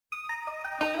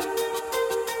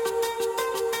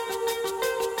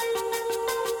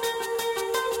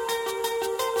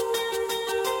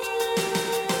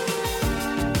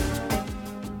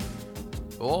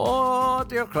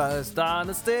Dear Christ on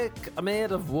a stick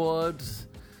made of wood.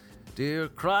 Dear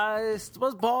Christ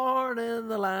was born in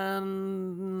the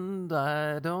land.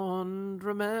 I don't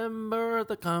remember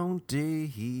the county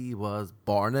he was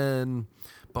born in.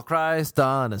 But Christ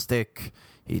on a stick,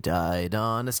 he died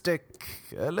on a stick.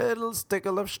 A little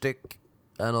stickle of stick,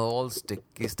 an old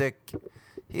sticky stick.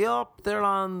 He up there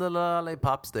on the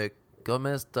lollipop stick. Oh,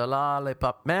 Mr.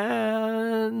 Lollipop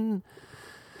Man.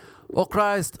 Oh,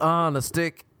 Christ on a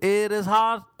stick, it is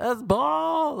hot as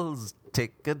balls.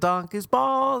 Take a donkey's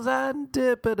balls and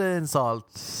dip it in salt.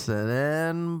 And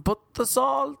then put the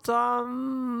salt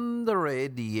on the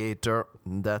radiator.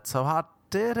 That's how hot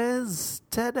it is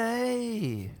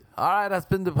today. All right, that's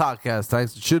been the podcast.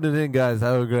 Thanks for tuning in, guys.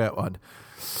 Have a great one.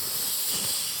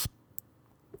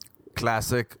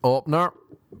 Classic opener.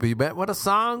 We went with a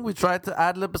song. We tried to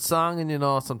ad-lib a song, and you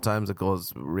know, sometimes it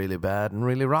goes really bad and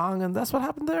really wrong, and that's what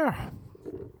happened there.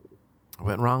 It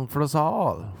went wrong for us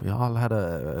all. We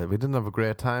didn't have a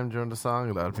great time during the song.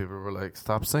 A lot of people were like,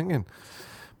 stop singing.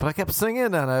 But I kept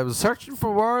singing, and I was searching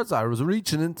for words. I was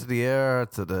reaching into the air,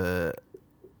 to the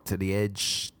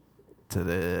edge, to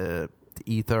the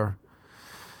ether.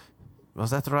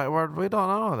 Was that the right word? We don't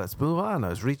know. Let's move on. I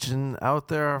was reaching out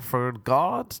there for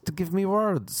God to give me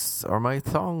words, or my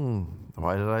tongue.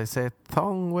 Why did I say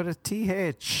tongue with a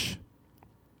TH?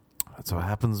 That's what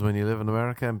happens when you live in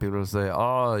America and people say,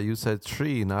 oh, you said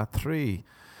 3, not 3.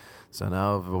 So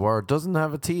now if a word doesn't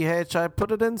have a TH, I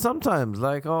put it in sometimes.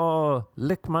 Like, oh,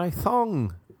 lick my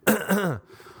thumb.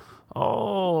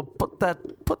 Oh, put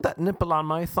that nipple on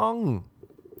my thumb.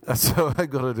 That's how I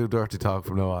gotta do dirty talk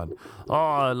from now on. Oh,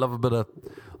 I love a bit of,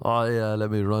 oh yeah,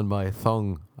 let me run my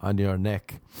thumb on your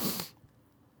neck.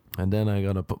 And then I'm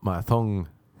gonna put my thumb.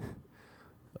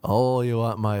 Oh, you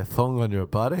want my thumb on your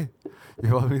body?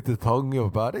 You want me to tongue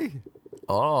your body?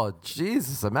 Oh,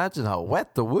 Jesus, imagine how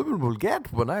wet the woman will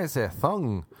get when I say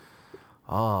thumb.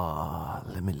 Oh,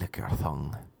 let me lick your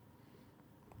thumb.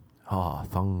 Oh,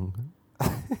 thumb.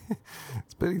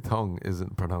 Spitting tongue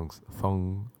isn't pronounced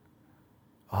thumb.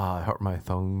 Ah, I hurt my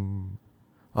thumb.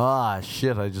 Ah,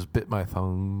 shit, I just bit my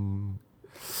thumb.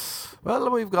 Well,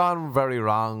 we've gone very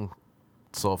wrong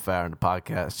so far in the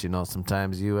podcast. You know,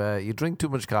 sometimes you drink too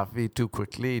much coffee too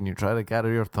quickly and you try to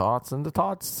gather your thoughts and the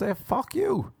thoughts say, fuck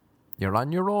you. You're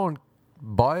on your own,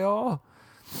 boyo.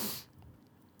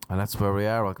 And that's where we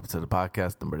are. Welcome to the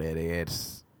podcast number 88.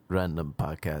 Random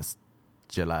podcast.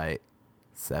 July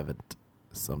 7th,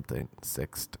 something,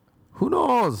 6th. Who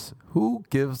knows? Who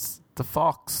gives the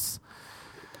fox?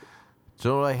 Do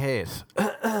you know what I hate?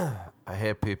 I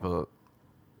hate people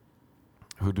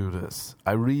who do this.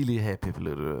 I really hate people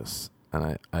who do this.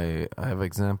 And I have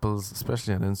examples,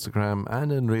 especially on Instagram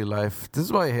and in real life. This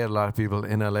is why I hate a lot of people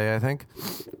in LA, I think.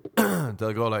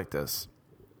 They'll go like this.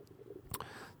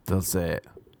 They'll say,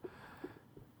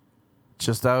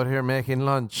 just out here making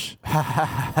lunch.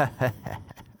 I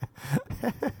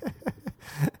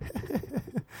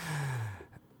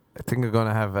think I'm going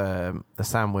to have a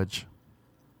sandwich.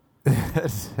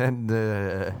 And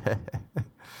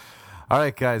all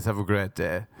right, guys, have a great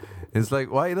day. It's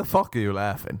like, why the fuck are you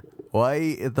laughing?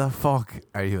 Why the fuck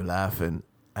are you laughing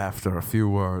after a few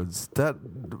words that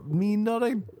mean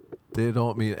nothing? They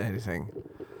don't mean anything.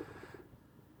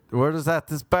 Where does that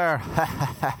despair?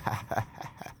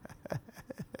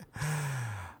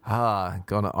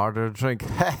 Gonna order a drink.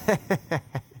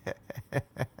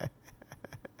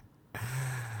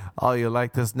 Oh, you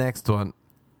like this next one?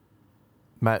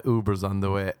 My Uber's on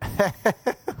the way.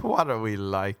 What are we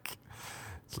like?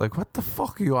 It's like, what the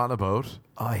fuck are you on about?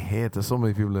 Oh, I hate there's so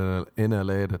many people in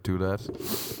LA that do that.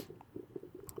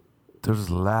 They're just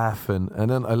laughing. And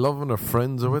then I love when their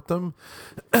friends are with them.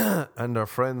 And their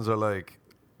friends are like,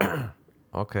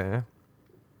 okay.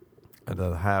 And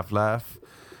they'll half laugh.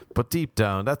 But deep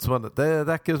down,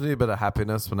 that gives me a bit of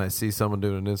happiness when I see someone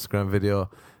doing an Instagram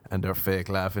video and they're fake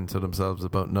laughing to themselves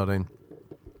about nothing.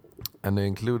 And they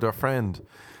include their friend.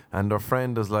 And their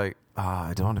friend is like,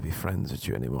 I don't want to be friends with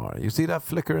you anymore. You see that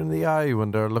flicker in the eye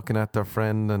when they're looking at their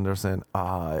friend and they're saying,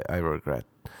 I regret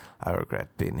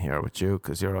being here with you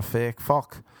because you're a fake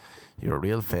fuck. You're a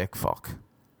real fake fuck.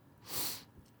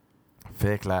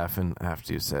 Fake laughing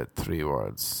after you said 3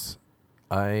 words.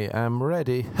 I am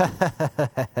ready.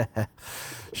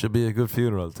 Should be a good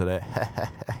funeral today.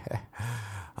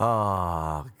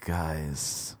 Oh,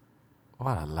 guys.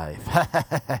 What a life.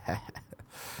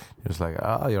 He was like,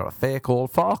 you're a fake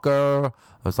old fucker.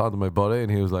 I was talking to my buddy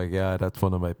and he was like, yeah, that's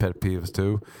one of my pet peeves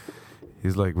too.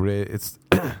 He's like, it's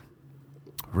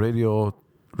radio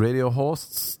radio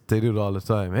hosts, they do it all the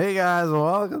time. Hey guys,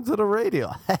 welcome to the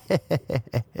radio.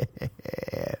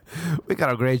 We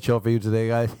got a great show for you today,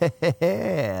 guys.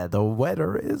 The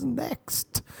weather is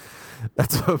next.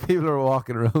 That's how people are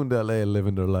walking around LA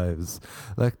living their lives.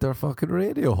 Like they're fucking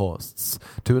radio hosts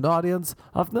to an audience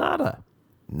of nada.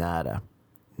 Nada.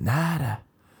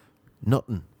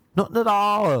 Nothing at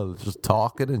all. Just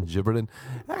talking and gibbering.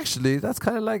 Actually, that's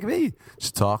kind of like me.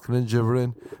 Just talking and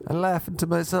gibbering and laughing to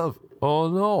myself. Oh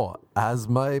no, as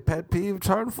my pet peeve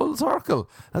turned full circle,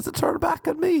 as it turned back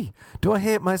at me. Do I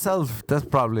hate myself? That's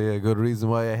probably a good reason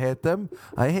why I hate them.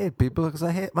 I hate people because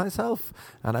I hate myself.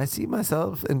 And I see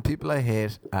myself in people I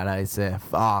hate and I say,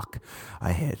 fuck,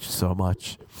 I hate you so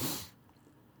much.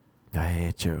 I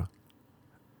hate you.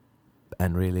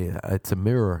 And really, it's a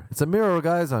mirror. It's a mirror,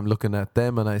 guys. I'm looking at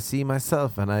them and I see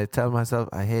myself and I tell myself,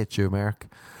 I hate you, Mark.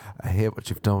 I hate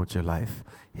what you've done with your life.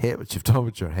 I hate what you've done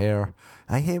with your hair.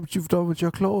 I hate what you've done with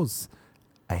your clothes.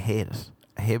 I hate it.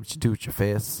 I hate what you do with your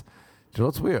face. Do you know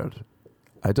what's weird?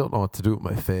 I don't know what to do with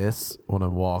my face when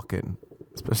I'm walking,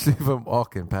 especially if I'm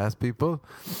walking past people.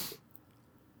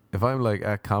 If I'm like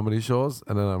at comedy shows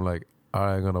and then I'm like, all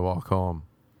right, I'm going to walk home.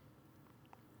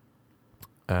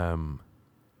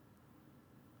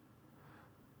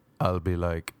 I'll be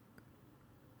like,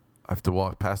 I have to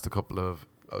walk past a couple of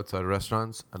outside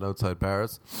restaurants and outside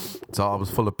bars. It's always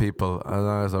full of people.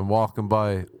 And as I'm walking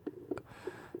by,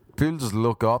 people just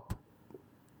look up.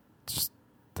 Just,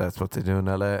 that's what they do in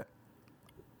LA.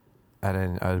 And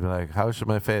then I'll be like, how should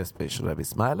my face be? Should I be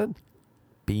smiling?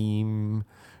 Beam.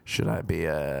 Should I be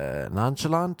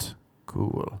nonchalant?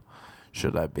 Cool.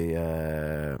 Should I be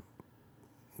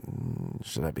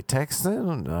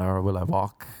texting? Or will I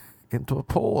walk into a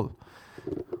pole?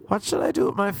 What should I do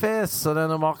with my face? So then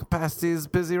I'm walking past these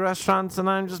busy restaurants and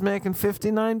I'm just making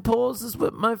 59 poses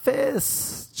with my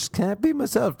face. Just can't be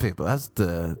myself, people. That's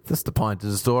the point of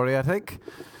the story, I think.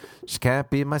 Just can't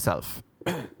be myself.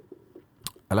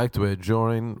 I like the way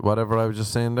during whatever I was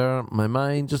just saying there, my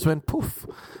mind just went poof,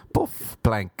 poof,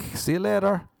 blank. See you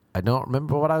later. I don't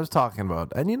remember what I was talking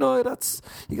about. And you know, you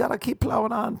gotta keep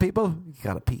plowing on, people. You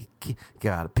gotta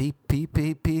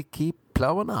keep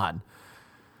plowing on.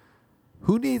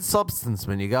 Who needs substance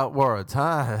when you got words,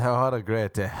 huh? What a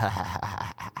great day.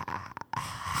 I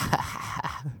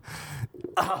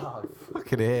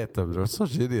fucking hate them. They're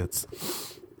such idiots.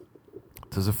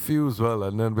 There's a few as well,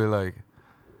 and then be like,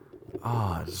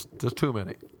 there's too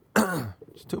many.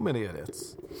 There's too many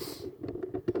idiots.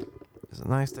 Is it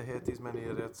nice to hate these many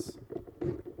idiots?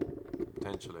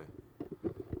 Potentially.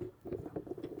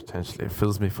 It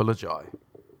fills me full of joy.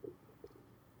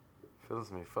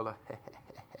 Fills me full of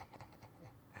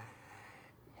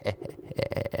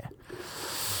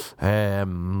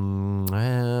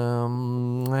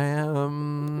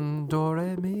do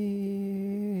re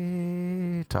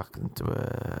mi. Talking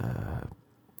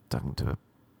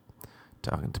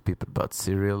to people about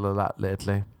cereal a lot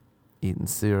lately. Eating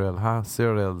cereal, huh?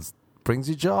 Cereal brings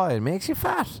you joy and makes you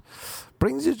fat.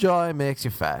 Brings you joy, makes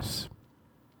you fat.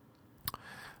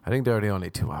 I think there are the only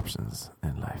two options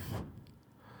in life.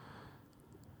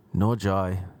 No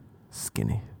joy,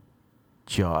 skinny.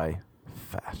 Joy,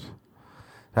 fat.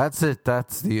 That's it.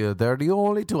 They're the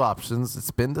only two options.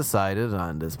 It's been decided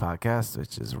on this podcast,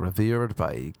 which is revered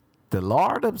by the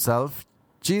Lord himself,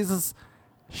 Jesus.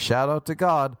 Shout out to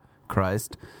God,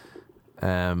 Christ.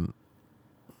 Yeah,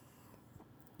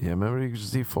 remember you could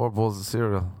just eat 4 bowls of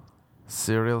cereal.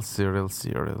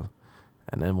 Cereal.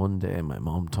 And then one day my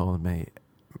mom told me,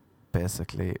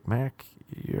 basically, Mark,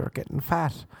 you're getting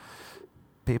fat.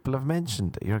 People have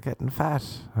mentioned that you're getting fat.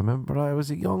 I remember I was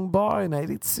a young boy and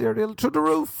I'd eat cereal through the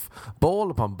roof.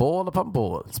 Bowl upon bowl upon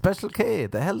bowl. Special K,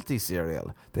 the healthy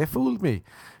cereal. They fooled me.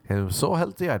 And it was so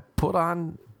healthy I'd put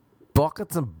on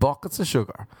buckets and buckets of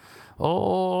sugar.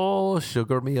 Oh,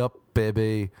 sugar me up,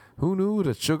 baby. Who knew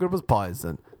that sugar was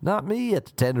poison? Not me at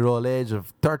the 10-year-old age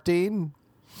of 13.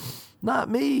 Not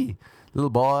me.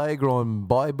 Little boy growing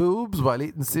boy boobs while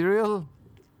eating cereal.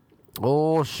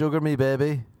 Oh, sugar me,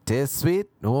 baby. Tastes sweet?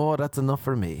 No, that's enough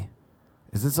for me.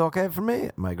 Is this okay for me?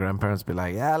 My grandparents be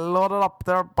like, yeah, load it up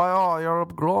there, boy. Oh, you're a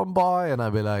grown boy. And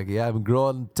I'd be like, yeah, I'm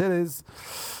growing titties.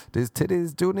 These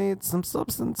titties do need some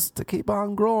substance to keep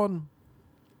on growing.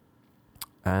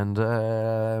 And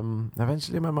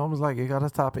eventually my mom was like, you gotta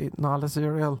stop eating all the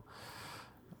cereal.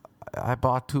 I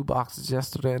bought 2 boxes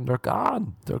yesterday and they're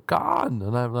gone.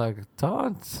 And I'm like,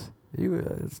 don't.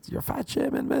 You're fat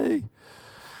shaming me.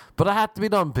 But it had to be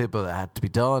done, people. It had to be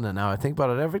done. And now I think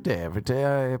about it every day. Every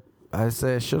day I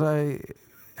say, should I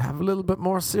have a little bit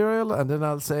more cereal? And then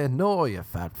I'll say, no, you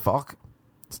fat fuck.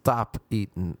 Stop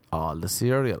eating all the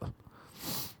cereal.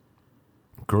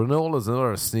 Granola's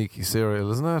another sneaky cereal,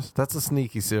 isn't it? That's a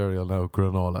sneaky cereal now,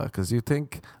 granola, because you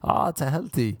think, it's a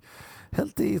healthy,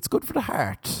 it's good for the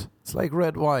heart. It's like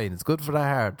red wine. It's good for the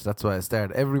heart. That's why I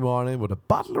start every morning with a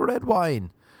bottle of red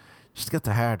wine. Just get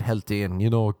the heart healthy and,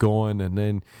 going. And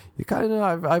then you kind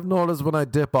of, I've noticed when I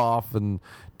dip off and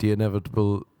the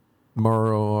inevitable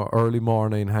early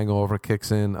morning hangover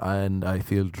kicks in and I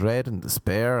feel dread and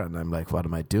despair and I'm like, what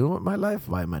am I doing with my life?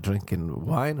 Why am I drinking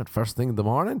wine at first thing in the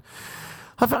morning?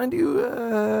 I find you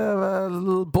a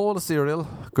little bowl of cereal,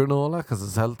 granola, because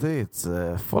it's healthy. It's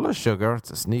full of sugar.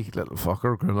 It's a sneaky little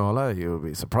fucker, granola. You'll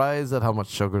be surprised at how much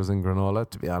sugar's in granola.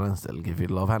 To be honest, it'll give you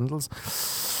love handles.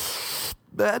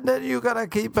 And then you gotta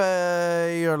keep,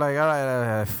 you're like, all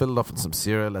right, I filled up on some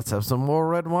cereal. Let's have some more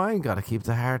red wine. Gotta keep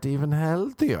the heart even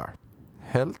healthier.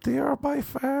 Healthier by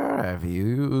far. If you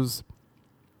use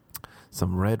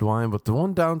some red wine. But the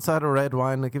one downside of red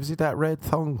wine, it gives you that red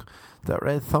tongue. That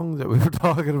red tongue that we were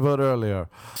talking about earlier.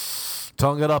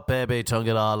 Tongue it up, baby. Tongue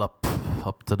it all up.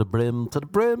 Up to the brim, to the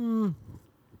brim.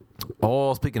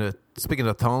 Oh, speaking of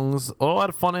tongues. Oh, I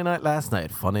had a funny night last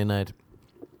night. Funny night.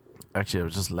 Actually, I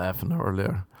was just laughing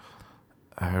earlier.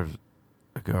 I heard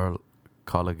a girl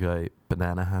call a guy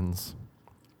banana hands.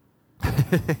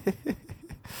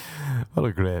 What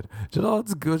a great. Do you know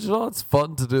what's good? Do you know what's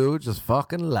fun to do? Just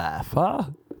fucking laugh,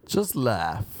 huh? Just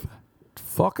laugh.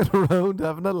 Fucking around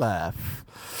having a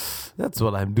laugh. That's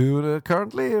what I'm doing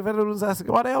currently. If anyone's asking,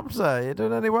 what are you up to? You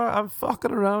doing anywhere? I'm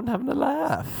fucking around having a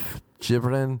laugh.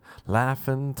 Gibbering,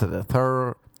 laughing to the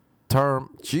term.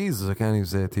 Jesus, I can't even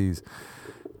say these.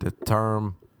 The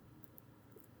term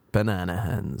banana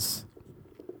hands.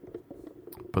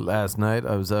 But last night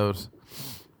I was at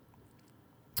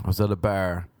a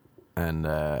bar and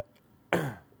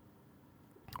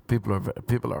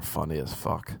people are funny as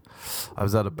fuck. I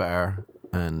was at a bar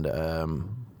and I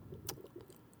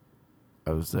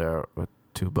was there with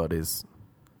two buddies,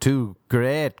 two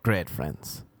great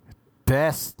friends,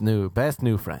 best new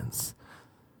friends.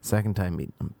 Second time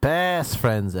meeting them, best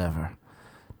friends ever.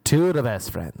 Two of the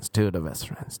best friends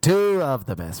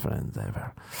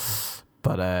ever.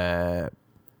 But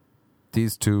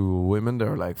these two women, they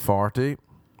were like 40.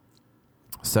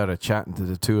 Started chatting to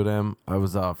the two of them. I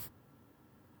was off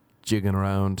jigging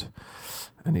around,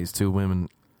 and these two women,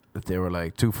 they were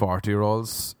like two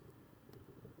 40-year-olds,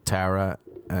 Tara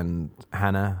and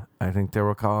Hannah, I think they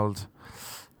were called,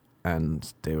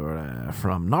 and they were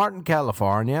from Northern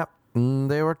California.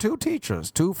 They were two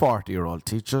teachers, two 40-year-old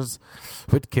teachers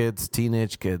with kids,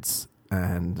 teenage kids,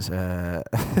 and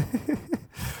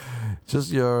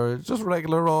just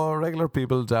regular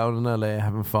people down in LA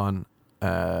having fun.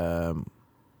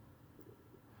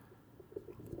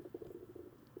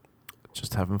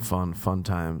 Just having fun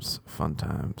times.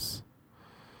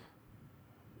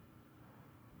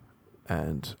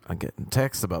 And I'm getting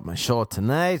texts about my show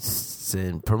tonight,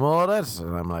 saying promote it,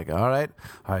 and I'm like, all right,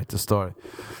 the story.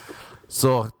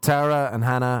 So Tara and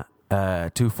Hannah,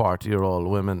 two 40-year-old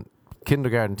women,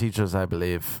 kindergarten teachers, I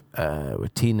believe,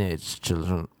 with teenage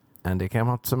children, and they came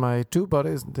up to my two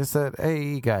buddies and they said,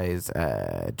 hey guys,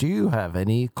 do you have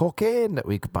any cocaine that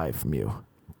we could buy from you?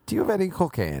 Do you have any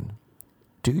cocaine?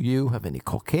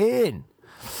 And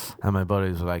my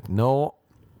buddies were like, no.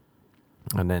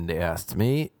 And then they asked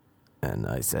me, and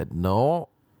I said no.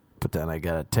 But then I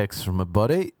got a text from my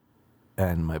buddy,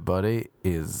 and my buddy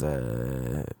is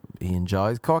he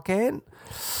enjoys cocaine,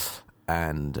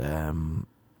 and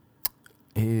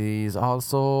he's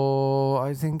also,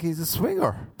 I think he's a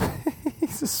swinger.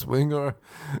 He's a swinger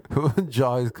who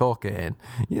enjoys cocaine.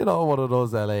 You know, one of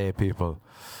those LA people.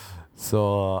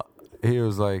 So he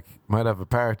was like, might have a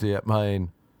party at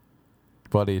mine.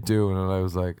 What are you doing? And I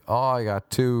was like, I got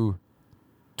two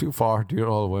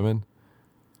 40-year-old women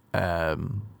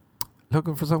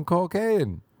looking for some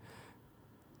cocaine.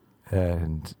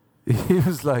 And he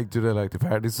was like, do they like the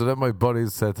party? So then my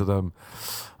buddies said to them,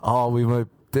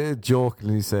 they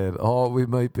jokingly said, we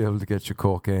might be able to get you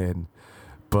cocaine,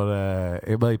 but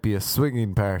it might be a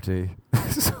swinging party.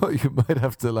 So you might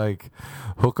have to like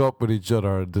hook up with each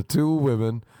other. The two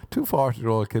women, two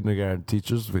 40-year-old kindergarten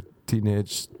teachers with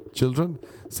teenage children,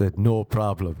 said no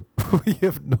problem. We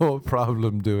have no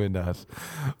problem doing that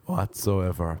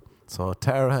whatsoever. So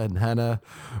Tara and Hannah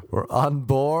were on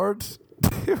board.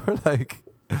 They were like,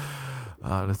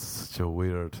 that's such a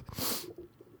weird.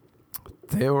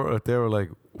 They were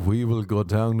like, we will go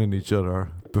down on each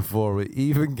other before we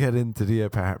even get into the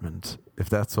apartment, if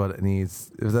that's what it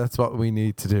needs, if that's what we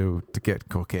need to do to get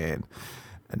cocaine.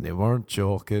 And they weren't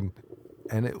joking.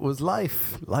 And it was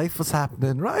life. Life was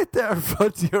happening right there in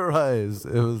front of your eyes.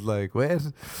 It was like, wait.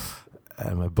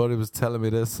 And my buddy was telling me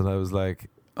this, and I was like,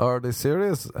 are they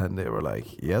serious? And they were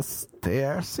like, yes, they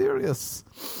are serious.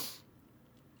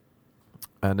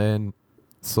 And then,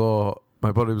 so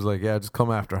my buddy was like, yeah, just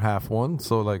come after 1:30.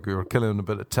 So like we were killing a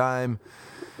bit of time,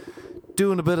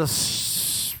 doing a bit of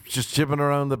just jibbing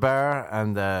around the bar.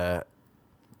 And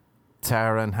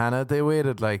Tara and Hannah, they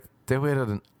waited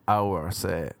an hour,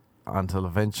 say, until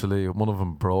eventually one of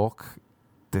them broke.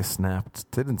 They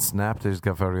snapped. They didn't snap, they just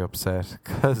got very upset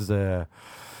because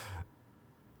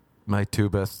my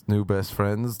new best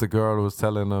friends, the girl was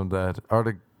telling them that,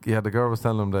 the girl was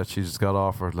telling them that she just got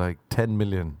offered like 10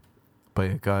 million by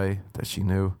a guy that she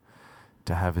knew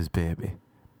to have his baby.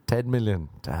 10 million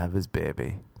to have his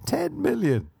baby. 10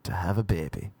 million to have a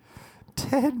baby.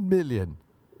 $10 million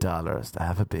to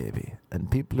have a baby.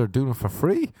 And people are doing it for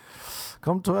free.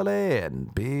 Come to LA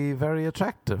and be very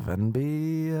attractive and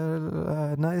be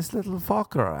a nice little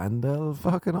fucker, and they'll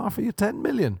fucking offer you 10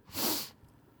 million.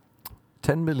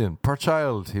 10 million per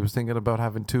child. He was thinking about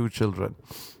having 2 children.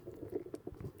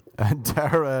 And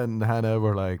Tara and Hannah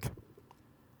were like,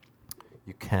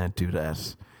 you can't do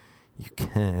that. You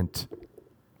can't.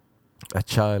 A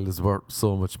child is worth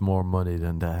so much more money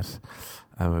than that.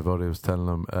 And my buddy was telling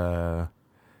him,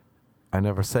 I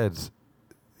never said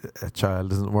a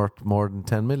child isn't worth more than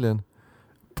 10 million.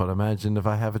 But imagine if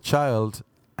I have a child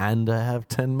and I have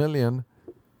 10 million,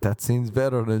 that seems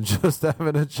better than just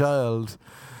having a child.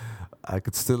 I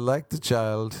could still like the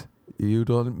child. You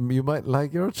might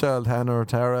like your child, Hannah or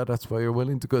Tara. That's why you're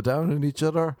willing to go down on each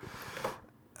other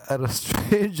at a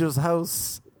stranger's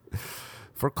house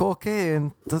for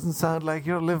cocaine. Doesn't sound like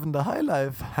you're living the high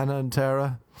life, Hannah and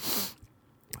Tara.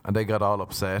 And they got all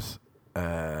upset.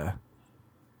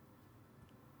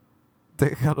 They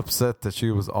got upset that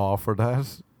she was offered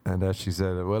that, and that she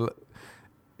said, well,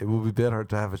 it would be better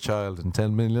to have a child and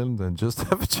 10 million than just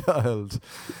have a child.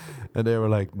 And they were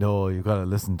like, no, you got to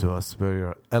listen to us. We're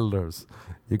your elders.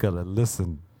 You got to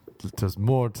listen. There's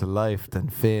more to life than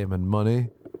fame and money.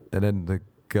 And then the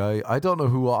guy, I don't know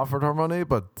who offered her money,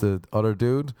 but the other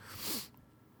dude,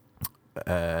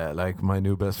 like my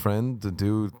new best friend, the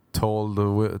dude told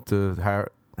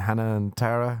Hannah and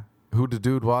Tara who the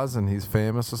dude was, and he's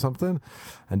famous or something.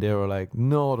 And they were like,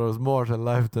 no, there's more to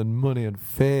life than money and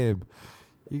fame.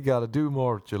 You got to do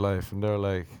more with your life. And they're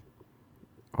like,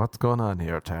 what's going on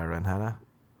here, Tara and Hannah?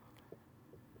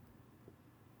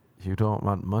 You don't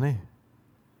want money?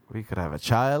 We could have a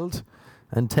child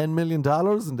and $10 million.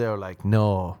 And they were like,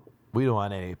 no, we don't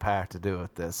want any part to do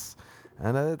with this.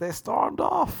 And they stormed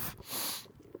off.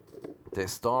 They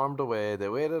stormed away. They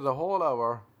waited a whole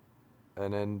hour.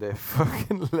 And then they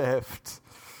fucking left.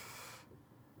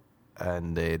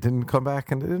 And they didn't come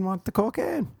back, and they didn't want the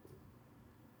cocaine.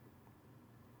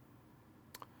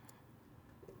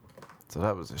 So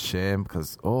that was a shame,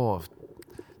 because,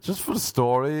 just for the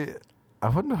story, I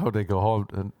wonder how they go home.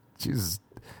 And Jesus,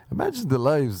 imagine the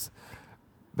lives.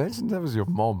 Imagine that was your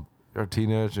mum. You're a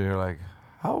teenager, you're like,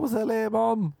 how was LA,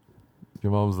 Mom?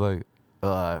 Your mum's like,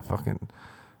 I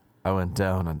went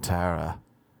down on Tara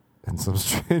in some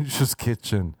stranger's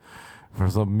kitchen for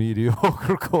some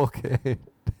mediocre cocaine.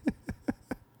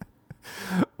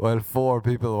 While 4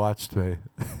 people watched me.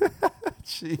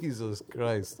 Jesus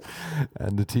Christ.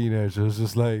 And the teenager was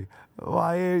just like,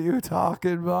 why are you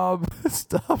talking, Mom?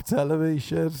 Stop telling me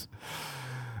shit.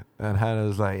 And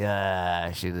Hannah's like,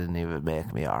 yeah, she didn't even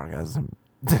make me orgasm.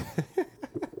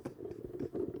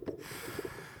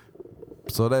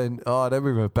 So then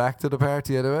we went back to the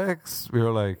party anyway. We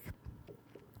were like,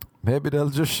 maybe they'll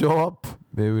just show up.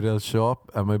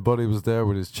 And my buddy was there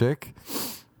with his chick.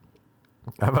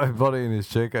 And my buddy and his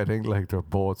chick, I think, like, they're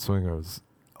both swingers.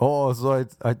 So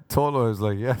I told him, I was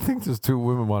like, yeah, I think there's 2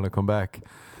 women want to come back.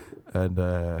 And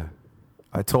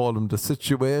I told him the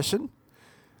situation.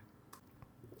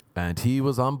 And he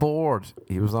was on board.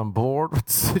 He was on board with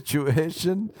the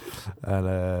situation.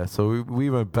 And so we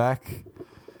went back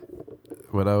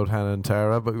without Hannah and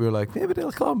Tara, but we were like, maybe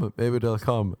they'll come. And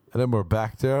then we're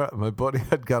back there, and my buddy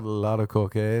had got a lot of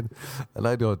cocaine, and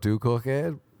I don't do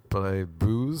cocaine, but I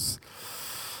booze.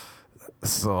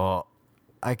 So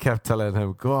I kept telling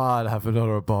him, go on, have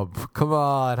another bump. Come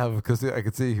on, have it, because I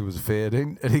could see he was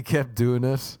fading, and he kept doing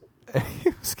it. And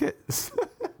he was getting...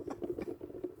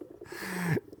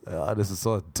 this is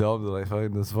so dumb that I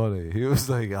find this funny. He was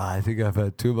like, I think I've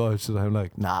had too much. And I'm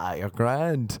like, nah, you're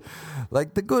grand.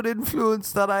 Like the good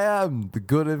influence that I am.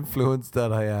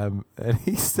 And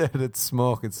he started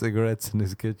smoking cigarettes in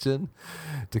his kitchen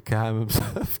to calm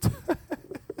himself down.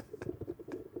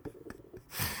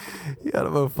 He had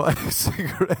about 5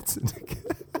 cigarettes in the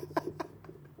kitchen.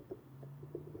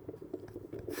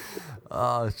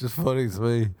 It's just funny to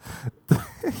me.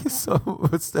 some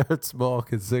would start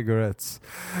smoking cigarettes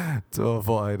to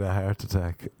avoid a heart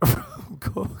attack from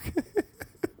coke.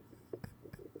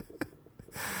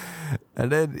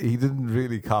 And then he didn't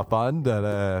really cop on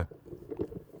that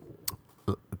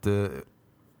the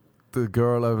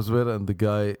girl I was with and the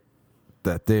guy,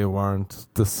 that they weren't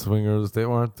the swingers. They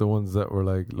weren't the ones that were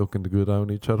like looking to go down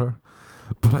each other.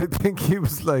 But I think he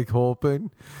was like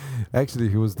hoping, actually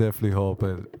he was definitely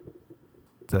hoping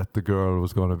that the girl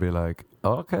was going to be like,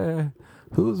 okay,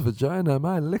 whose vagina am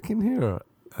I licking here?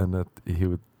 And that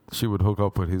she would hook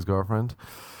up with his girlfriend.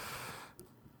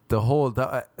 The whole,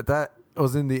 that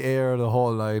was in the air the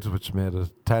whole night, which made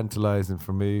it tantalizing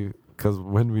for me. Because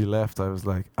when we left, I was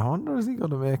like, I wonder, is he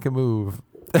going to make a move?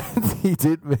 And he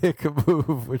did make a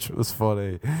move, which was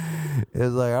funny. He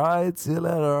was like, all right, see you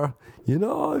later. You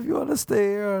know, if you want to stay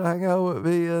here and hang out with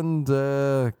me and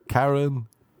Karen,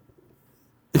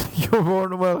 you're more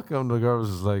than welcome. The girl was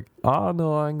just like, oh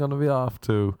no, I'm going to be off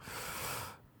too.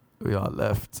 We all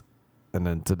left. And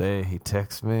then today he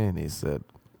texted me and he said,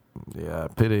 yeah,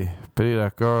 pity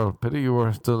that girl. Pity you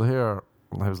were still here.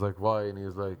 And I was like, why? And he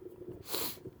was like,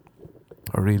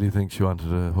 I really think she wanted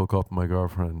to hook up with my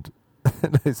girlfriend.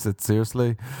 And I said,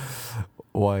 seriously?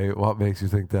 Why? What makes you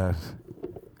think that?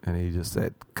 And he just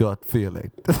said, gut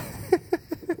feeling.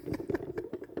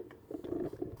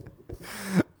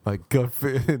 My gut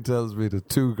feeling tells me the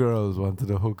two girls wanted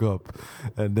to hook up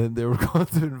and then they were going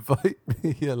to invite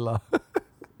me along.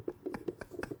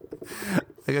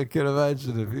 Like, I can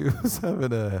imagine if he was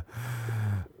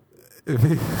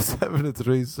having a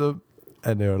threesome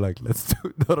and they were like, let's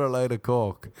do another line of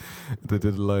coke. They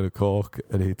did a line of coke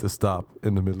and he had to stop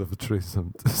in the middle of a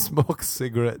threesome to smoke a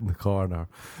cigarette in the corner.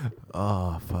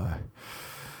 Oh, fuck.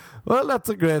 Well, that's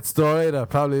a great story that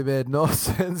probably made no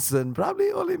sense and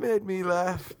probably only made me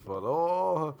laugh.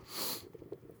 But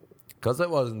because I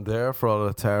wasn't there for all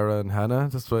of Tara and Hannah,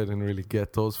 that's why I didn't really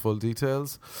get those full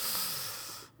details.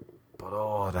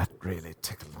 But that really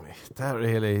tickled me. That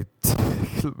really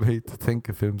tickled me to think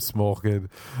of him smoking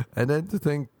and then to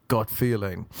think gut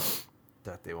feeling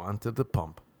that they wanted the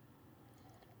pump.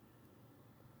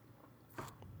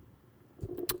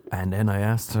 And then I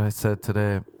asked her, I said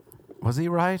today, was he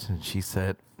right? And she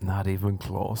said, not even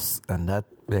close. And that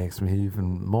makes me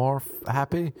even more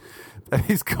happy that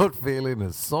his gut feeling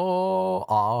is so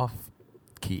off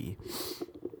key.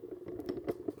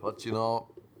 But you know,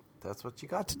 that's what you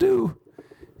got to do.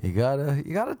 You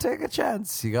gotta take a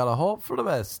chance. You gotta hope for the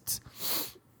best.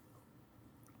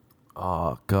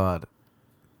 Oh God.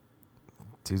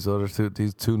 These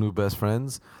two new best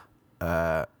friends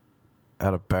at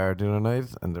a bar the other night,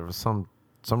 and there was some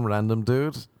random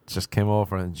dude just came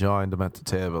over and joined them at the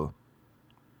table.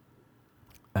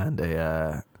 And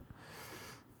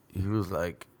he was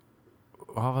like,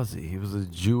 what was he? He was a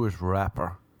Jewish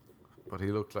rapper, but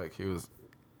he looked like he was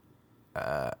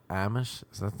Amish.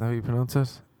 Is that how you pronounce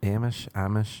it?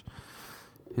 Amish.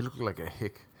 He looked like a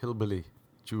hillbilly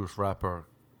Jewish rapper,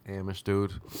 Amish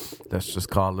dude. Let's just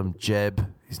call him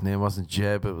Jeb. His name wasn't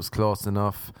Jeb. It was close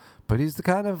enough. But he's the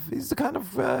kind of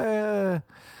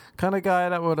guy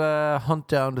that would hunt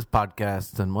down this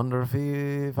podcast and wonder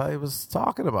if I was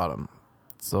talking about him.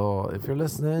 So if you're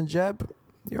listening, Jeb,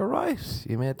 you're right.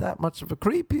 You made that much of a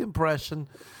creepy impression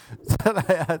that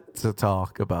I had to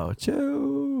talk about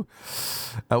you.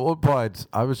 At one point,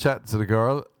 I was chatting to the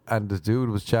girl, and the dude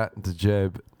was chatting to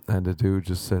Jeb, and the dude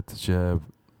just said to Jeb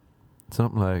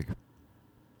something like, "Do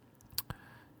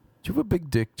you have a big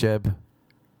dick, Jeb?"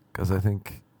 Because I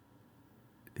think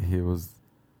he was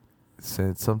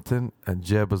saying something, and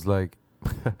Jeb was like,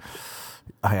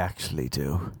 "I actually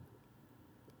do."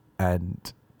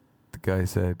 And the guy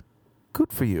said,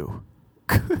 "Good for you."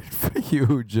 Good for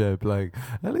you, Jeb. Like,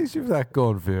 at least you've that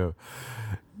going for you.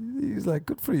 He's like,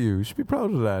 good for you. You should be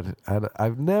proud of that. And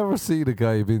I've never seen a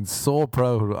guy being so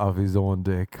proud of his own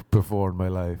dick before in my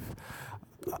life.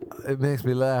 It makes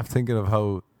me laugh thinking of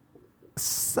how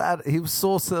sad he was.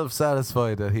 So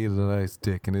self-satisfied that he had a nice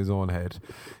dick in his own head.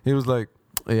 He was like,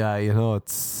 yeah, you know, it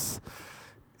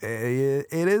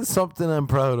is something I'm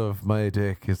proud of, my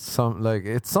dick. It's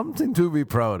something to be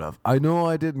proud of. I know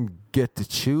I didn't get to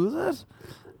choose it,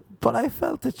 but I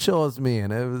felt it chose me,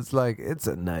 and it was like, it's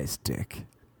a nice dick.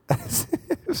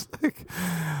 It was like,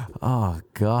 oh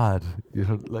God, you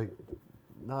know, like,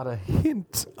 not a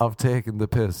hint of taking the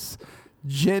piss.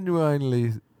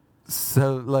 Genuinely,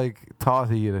 thought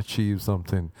he had achieved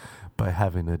something by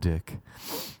having a dick.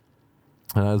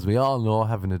 And as we all know,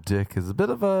 having a dick is a bit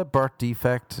of a birth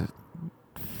defect.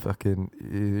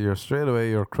 You're straight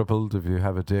away, you're crippled if you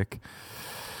have a dick.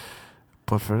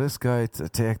 But for this guy to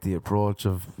take the approach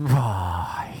of,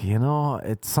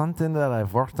 it's something that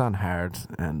I've worked on hard,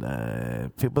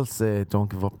 and people say don't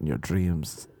give up on your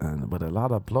dreams, and with a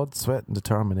lot of blood, sweat, and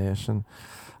determination,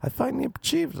 I finally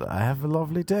achieved it. I have a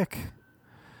lovely dick.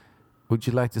 Would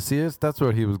you like to see it? That's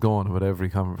where he was going with every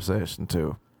conversation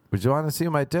too. Would you want to see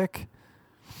my dick?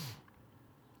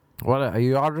 What, are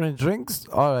you ordering drinks?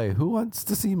 Alright, who wants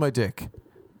to see my dick?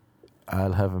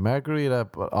 I'll have a margarita,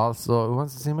 but also, who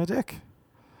wants to see my dick?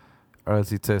 Or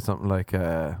else he'd say something like,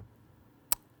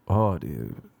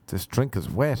 this drink is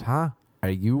wet, huh? Are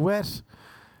you wet?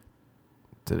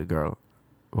 To the girl.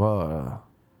 Whoa,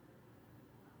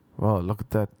 look at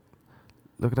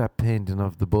that painting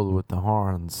of the bull with the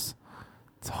horns.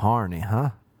 It's horny,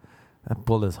 huh? That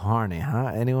bull is horny,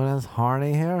 huh? Anyone else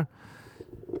horny here?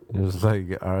 It was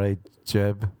like, alright,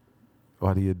 Jeb,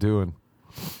 what are you doing?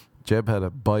 Jeb had a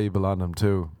Bible on him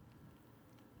too.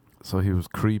 So he was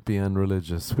creepy and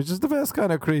religious, which is the best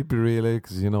kind of creepy, really,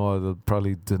 because, they'll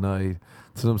probably deny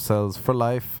to themselves for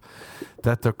life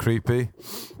that they're creepy.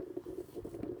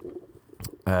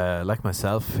 Like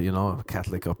myself,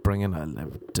 Catholic upbringing, I'll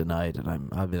never deny it.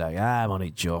 I'll be like, I'm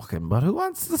only joking, but who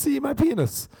wants to see my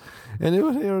penis?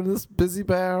 Anyone here in this busy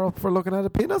bar up for looking at a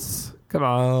penis? Come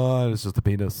on, it's just a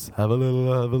penis. Have a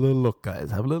little look, guys.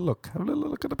 Have a little look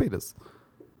at the penis.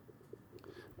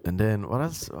 And then what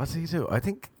else? What did he do? I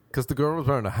think because the girl was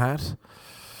wearing a hat,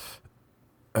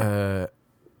 and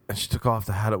she took off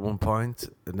the hat at one point,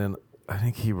 and then I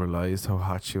think he realised how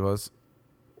hot she was,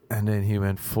 and then he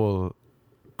went full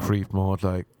creep mode,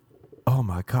 like, oh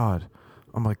my god,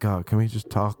 can we just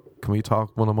talk? Can we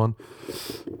talk one-on-one?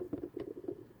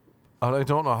 And I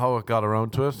don't know how it got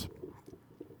around to it,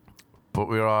 but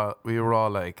we were all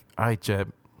like, alright,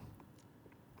 Jeb,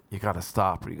 you gotta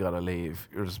stop or you gotta leave.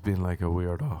 You're just being like a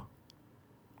weirdo.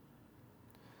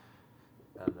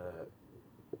 And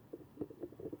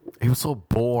he was so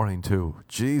boring too.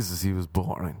 Jesus, he was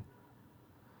boring.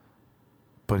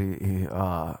 But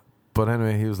but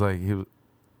anyway, he was like,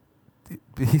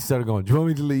 he started going, do you want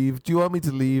me to leave? Do you want me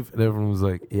to leave? And everyone was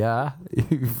like, yeah,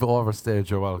 you've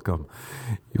overstayed your welcome.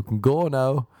 You can go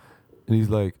now. And he's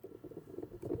like,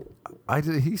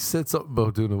 he said something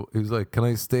about doing he was like, can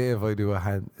I stay if I do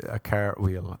a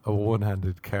cartwheel, a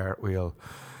one-handed cartwheel?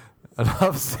 And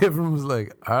obviously everyone was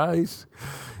like, alright,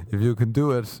 if you can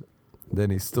do it. Then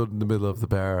he stood in the middle of the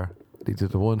bar. He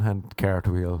did a one-handed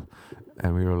cartwheel.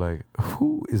 And we were like,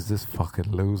 who is this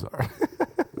fucking loser?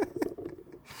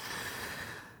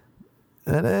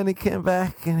 And then he came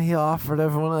back and he offered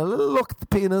everyone a little look at the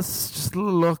penis, just a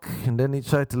little look. And then he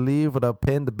tried to leave without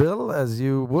paying the bill, as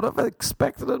you would have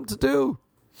expected him to do.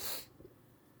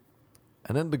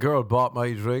 And then the girl bought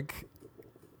my drink,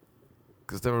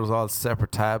 because there was all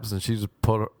separate tabs, and she just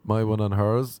put my one on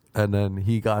hers. And then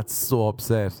he got so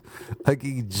upset. Like,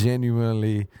 he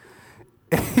genuinely...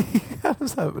 he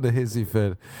was having a hissy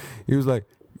fit. He was like,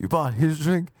 you bought his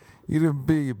drink? You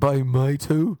didn't buy my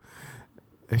two?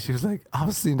 And she was like,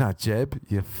 obviously not, Jeb,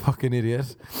 you fucking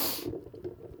idiot.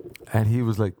 And he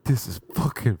was like, this is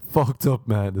fucking fucked up,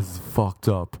 man. This is fucked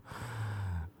up.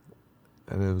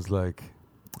 And it was like,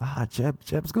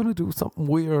 Jeb's going to do something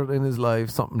weird in his life,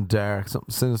 something dark,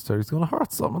 something sinister. He's going to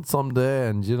hurt someone someday.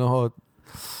 And you know what?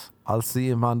 I'll see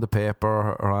him on the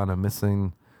paper or on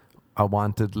a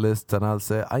wanted list, and I'll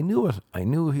say, I knew it. I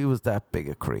knew he was that big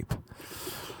a creep.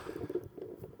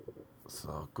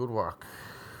 So, good work.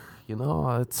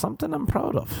 It's something I'm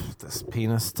proud of. This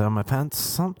penis down my pants,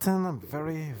 something I'm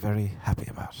very, very happy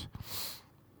about.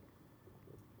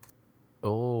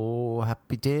 Oh,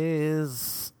 happy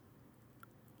days.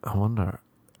 I wonder,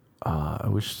 I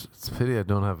wish it's a pity I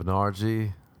don't have an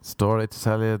orgy story to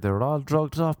tell you. They were all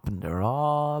drugged up and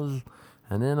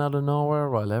then out of nowhere,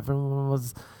 while everyone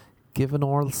was giving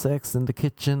oral sex in the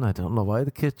kitchen. I don't know why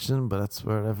the kitchen, but that's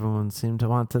where everyone seemed to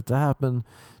want it to happen.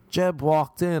 Jeb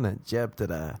walked in and Jeb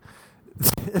did a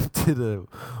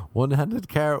one-handed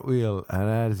cartwheel, and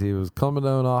as he was coming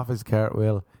down off his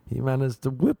cartwheel, he managed to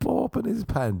whip open his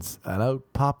pants, and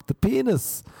out popped the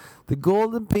penis, the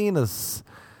golden penis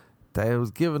that was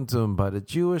given to him by the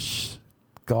Jewish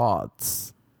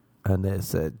gods. And they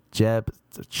said, Jeb,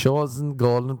 the chosen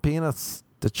golden penis.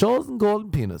 The chosen golden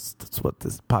penis. That's what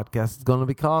this podcast is going to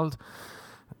be called.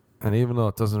 And even though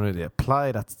it doesn't really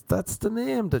apply, that's the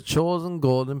name, the chosen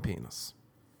golden penis.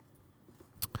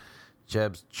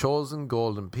 Jeb's chosen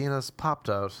golden penis popped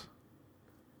out,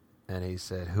 and he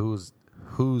said,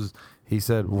 he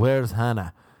said, where's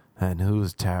Hannah? And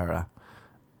who's Tara?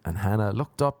 And Hannah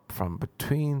looked up from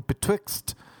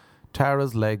betwixt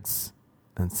Tara's legs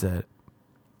and said,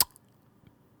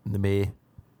 me.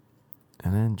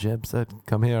 And then Jeb said,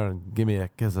 come here and give me a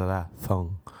kiss of that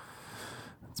thong.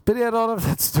 It's a pity I don't have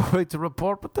that story to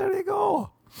report, but there you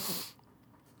go.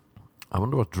 I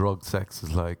wonder what drug sex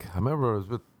is like. I remember I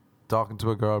was talking to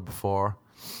a girl before.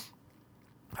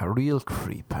 A real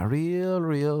creep. A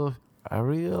real...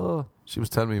 She was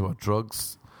telling me what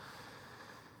drugs...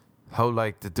 How,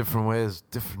 like, the different ways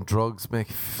different drugs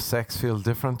make sex feel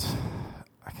different.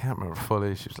 I can't remember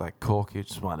fully. She was like, coke, you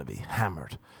just want to be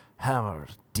hammered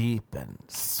deep and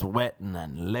sweating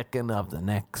and licking of the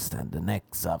next and the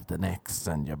next of the next,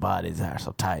 and your bodies are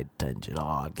so tight and you're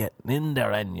all getting in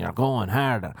there and you're going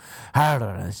harder,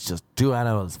 and it's just two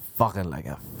animals fucking like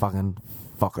a fucking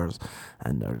fuckers,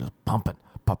 and they're just pumping,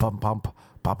 pump,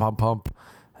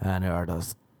 and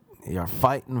you're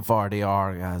fighting for the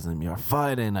orgasm, you're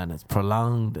fighting and it's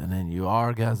prolonged, and then you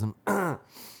orgasm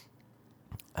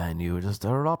and you just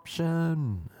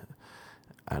eruption.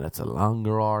 And it's a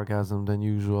longer orgasm than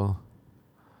usual.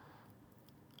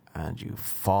 And you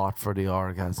fought for the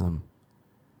orgasm.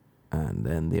 And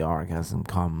then the orgasm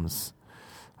comes.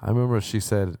 I remember she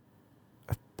said,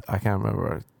 I can't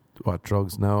remember what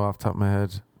drugs now off the top of my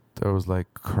head. There was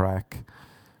like crack.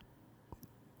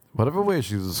 Whatever way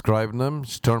she was describing them,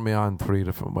 she turned me on 3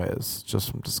 different ways. Just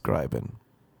from describing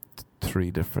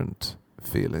 3 different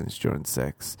feelings during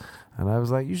sex. And I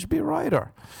was like, you should be a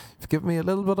writer. Give me a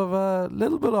little bit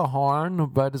of horn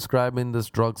by describing this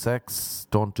drug sex.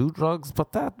 Don't do drugs,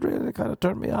 but that really kind of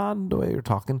turned me on the way you're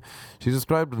talking. She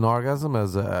described an orgasm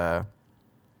as if a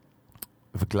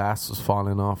glass was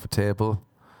falling off a table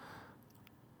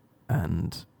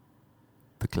and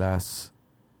the glass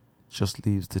just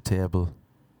leaves the table,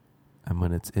 and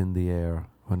when it's in the air,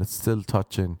 when it's still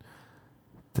touching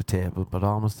the table but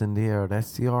almost in the air,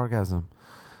 that's the orgasm.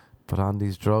 But on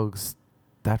these drugs,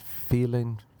 that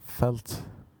feeling felt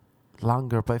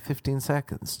longer by 15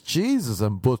 seconds. Jesus,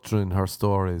 I'm butchering her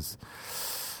stories.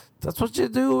 That's what you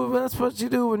do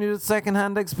when you get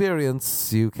second-hand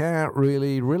experience. You can't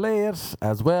really relate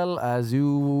as well as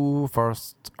you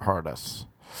first heard it.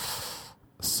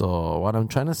 So what I'm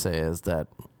trying to say is that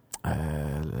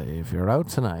if you're out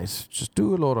tonight, just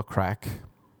do a load of crack.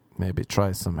 Maybe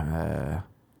try some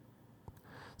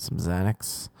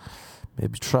Xanax.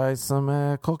 Maybe try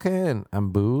some cocaine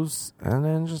and booze, and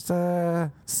then just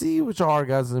see which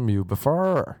orgasm you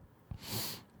prefer.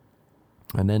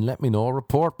 And then let me know,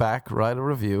 report back, write a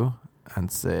review,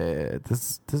 and say,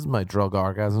 this is my drug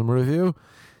orgasm review.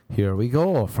 Here we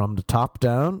go, from the top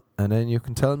down, and then you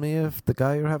can tell me if the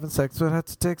guy you're having sex with had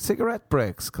to take cigarette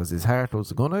breaks, because his heart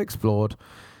was going to explode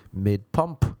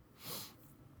mid-pump.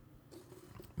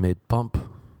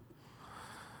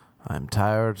 I'm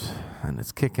tired and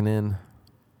it's kicking in.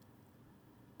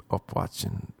 Up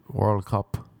watching World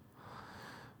Cup.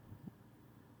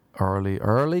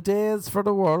 Early days for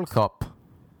the World Cup.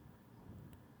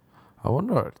 I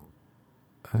wonder,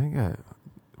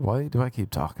 why do I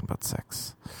keep talking about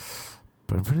sex?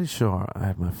 But I'm pretty sure I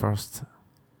had my first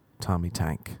Tommy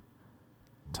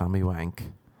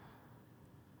Wank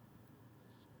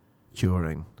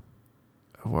during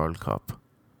a World Cup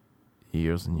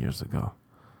years and years ago,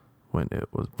 when it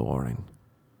was boring.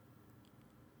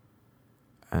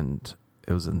 And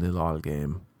it was a 0-0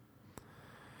 game.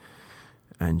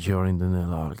 And during the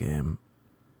 0-0 game,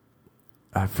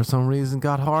 I for some reason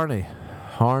got horny.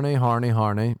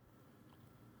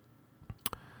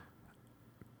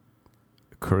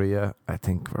 Korea, I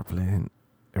think we're playing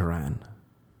Iran.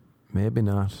 Maybe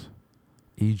not.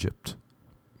 Egypt.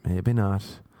 Maybe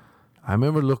not. I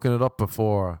remember looking it up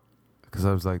before, because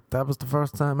I was like, that was the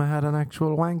first time I had an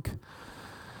actual wank.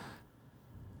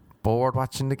 Bored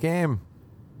watching the game.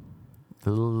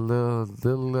 Little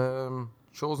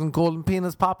chosen golden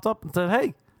penis popped up and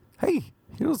said, hey,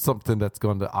 here's something that's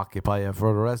going to occupy you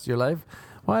for the rest of your life.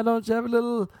 Why don't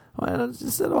you,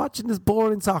 instead of watching this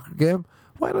boring soccer game,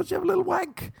 why don't you have a little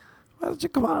wank? Why don't you,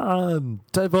 come on,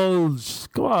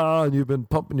 divulge, come on, you've been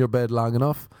pumping your bed long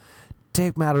enough.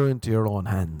 Take matter into your own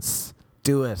hands.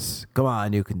 Do it. Come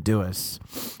on, you can do it.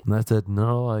 And I said,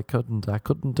 no, I couldn't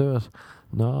do it.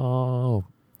 No.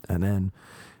 And then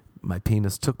my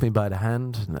penis took me by the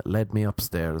hand and it led me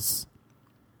upstairs.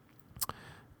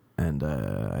 And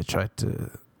I tried to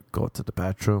go to the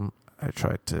bathroom. I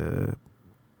tried to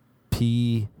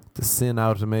pee the sin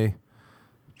out of me.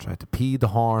 Tried to pee the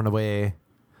horn away.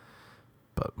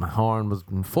 But my horn was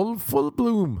in full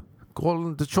bloom.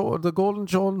 The golden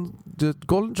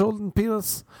chosen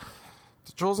penis.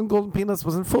 The chosen golden penis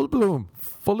was in full bloom,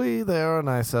 fully there, and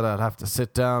I said I'd have to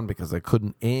sit down because I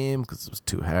couldn't aim because it was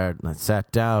too hard, and I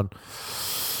sat down,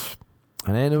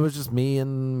 and then it was just me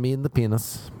and the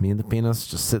penis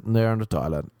just sitting there in the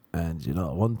toilet, And,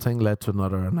 one thing led to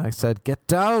another. And I said, get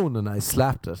down. And I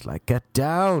slapped it. Like, get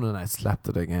down. And I slapped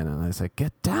it again. And I said,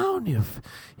 get down, you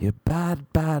bad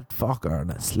fucker.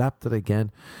 And I slapped it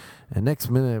again. And next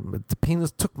minute, the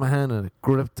penis took my hand and it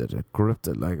gripped it. It gripped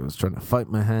it like it was trying to fight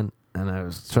my hand. And I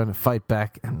was trying to fight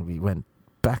back. And we went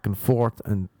back and forth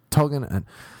and tugging. And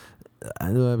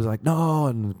I was like, no.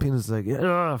 And the penis was like,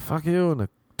 yeah, fuck you. And I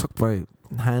took my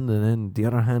hand. And then the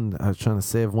other hand, I was trying to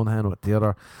save one hand with the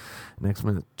other. Next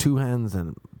minute, two hands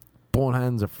and both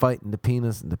hands are fighting the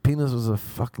penis, and the penis was a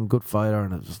fucking good fighter,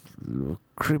 and it was just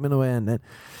creeping away. And then,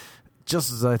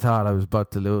 just as I thought I was about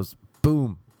to lose,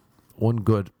 boom, one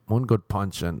good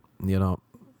punch, and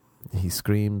he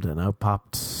screamed, and out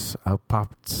popped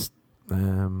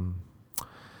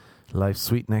Life's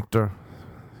Sweet Nectar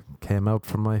came out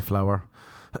from my flower,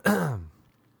 and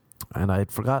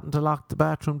I'd forgotten to lock the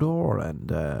bathroom door,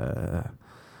 and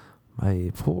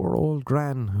my poor old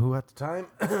gran, who at the time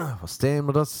was staying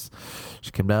with us,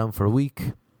 she came down for a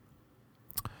week.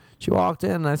 She walked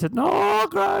in and I said, no,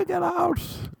 Gran, get out.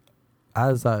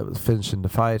 As I was finishing the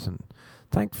fight, and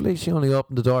thankfully she only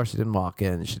opened the door. She didn't walk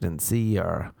in. She didn't see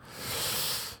her.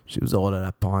 She was old at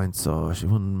that point, so she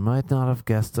might not have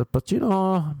guessed it. But,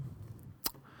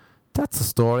 that's a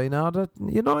story now that,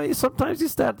 sometimes you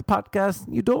start the podcast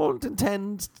and you don't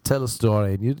intend to tell a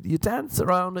story. And you dance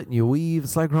around it and you weave.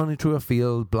 It's like running through a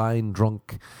field, blind,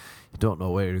 drunk. You don't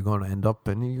know where you're going to end up,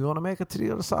 and you're going to make it to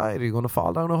the other side. You're going to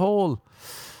fall down a hole.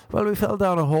 Well, we fell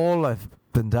down a hole. I've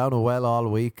been down a well all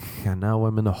week, and now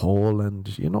I'm in a hole. And,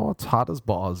 it's hot as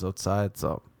balls outside.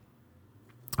 So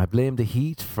I blame the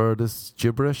heat for this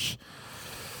gibberish.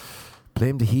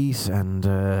 Blame the heat, and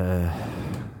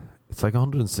it's like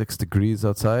 106 degrees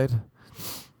outside.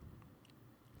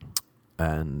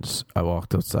 And I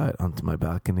walked outside onto my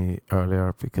balcony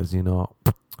earlier because,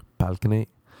 balcony.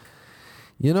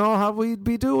 How we'd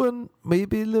be doing. We'd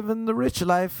be living the rich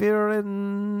life here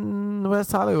in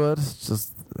West Hollywood.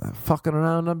 Just fucking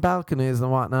around on balconies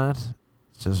and whatnot.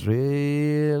 Just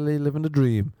really living the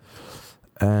dream.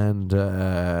 And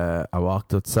I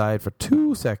walked outside for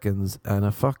 2 seconds, and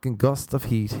a fucking gust of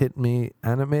heat hit me,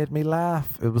 and it made me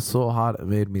laugh. It was so hot, it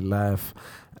made me laugh.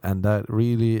 And that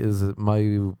really is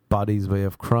my body's way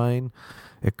of crying.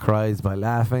 It cries by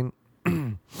laughing.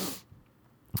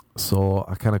 So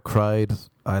I kind of cried.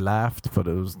 I laughed, but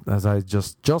it was, as I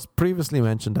just previously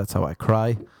mentioned, that's how I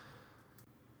cry.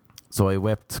 So I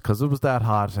wept because it was that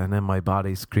hot, and then my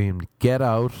body screamed, get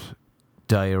out.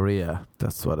 Diarrhea.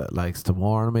 That's what it likes to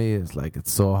warn me. It's like,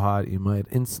 it's so hot you might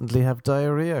instantly have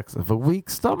diarrhea because of a weak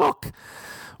stomach.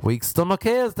 Weak stomach,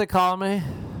 as they call me.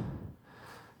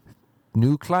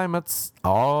 New climates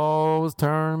always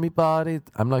turn me body.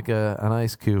 I'm like an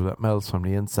ice cube that melts from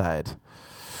the inside.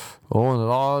 Oh, and it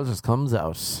all just comes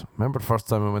out. Remember the first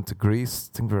time I went to Greece?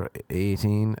 I think we were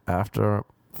 18 after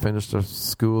finished our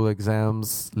school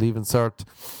exams, leaving cert.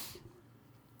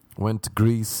 Went to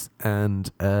Greece,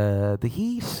 and the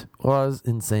heat was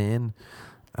insane,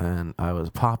 and I was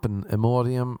popping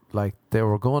Imodium like they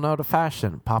were going out of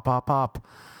fashion. Pop, pop, pop.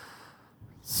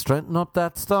 Strengthen up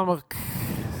that stomach.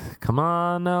 Come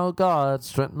on now, God,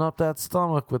 strengthen up that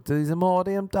stomach with these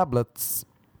Imodium tablets.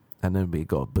 And then we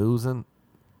go boozing,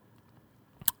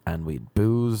 and we'd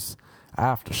booze.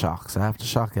 Aftershocks,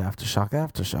 aftershock, aftershock,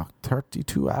 aftershock.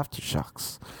 32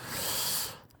 aftershocks.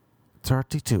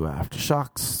 32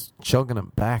 aftershocks, chugging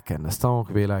them back, and the stomach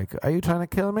would be like, are you trying to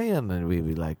kill me? And then we'd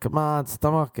be like, come on,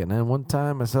 stomach. And then one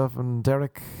time, myself and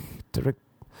Derek,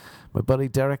 my buddy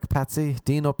Derek, Patsy,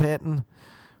 Dino Payton,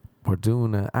 we're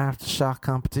doing an aftershock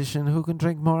competition. Who can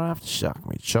drink more aftershock?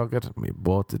 We chug it, and we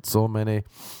both did so many.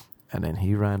 And then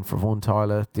he ran for one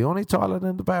toilet, the only toilet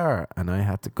in the bar, and I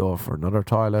had to go for another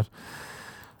toilet.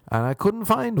 And I couldn't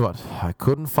find one.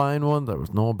 There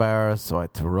was no bars, so I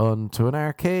had to run to an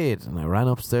arcade. And I ran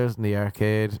upstairs in the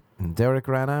arcade, and Derek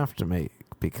ran after me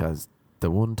because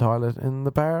the one toilet in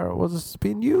the bar was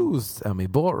being used. And we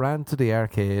both ran to the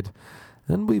arcade,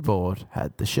 and we both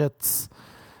had the shits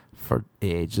for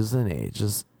ages and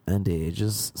ages and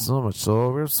ages. So much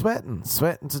so we were sweating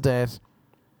to death.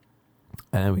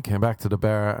 And then we came back to the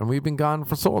bar, and we'd been gone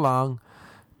for so long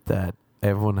that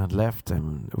everyone had left,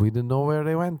 and we didn't know where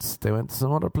they went. They went to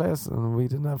some other place, and we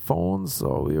didn't have phones,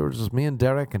 so we were just me and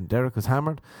Derek was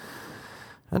hammered.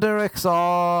 And Derek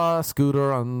saw a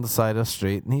scooter on the side of the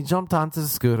street, and he jumped onto the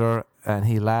scooter, and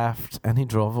he laughed, and he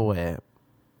drove away.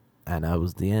 And that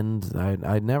was the end.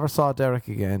 I never saw Derek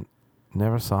again.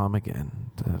 Never saw him again.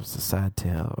 That was a sad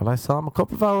tale. Well, I saw him a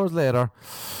couple of hours later.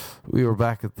 We were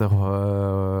back at the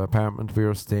apartment we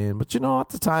were staying. But at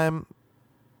the time,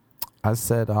 As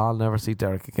said, I'll never see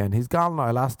Derek again. He's gone.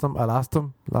 I lost him. Lost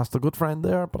a good friend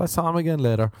there, but I saw him again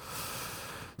later.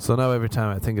 So now every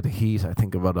time I think of the heat, I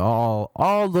think about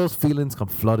all those feelings come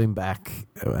flooding back,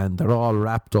 and they're all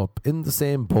wrapped up in the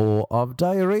same bow of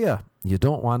diarrhea. You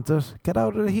don't want it. Get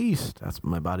out of the heat. That's what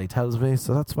my body tells me.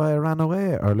 So that's why I ran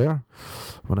away earlier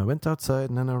when I went outside,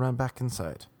 and then I ran back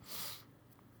inside.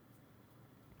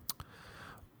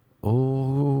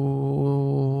 Oh,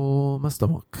 my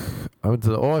stomach. I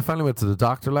finally went to the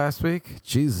doctor last week.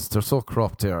 Jesus, they're so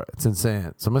corrupt here. It's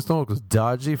insane. So my stomach was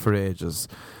dodgy for ages.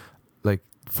 Like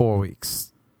 4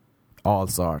 weeks. All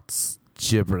sorts.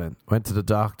 Gibbering. Went to the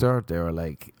doctor. They were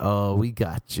like, oh, we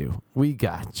got you. We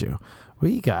got you.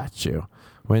 We got you.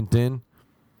 Went in.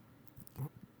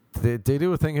 They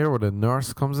do a thing here where the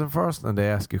nurse comes in first and they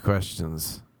ask you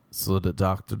questions. So the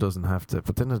doctor doesn't have to.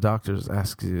 But then the doctor just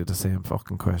asks you the same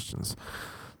fucking questions.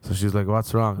 So she's like,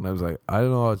 what's wrong? And I was like, I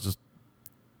don't know. It just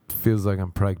feels like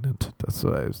I'm pregnant. That's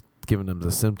what I was giving them the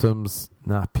symptoms.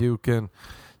 Not puking.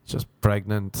 Just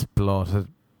pregnant, bloated,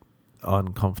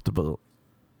 uncomfortable,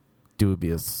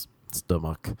 dubious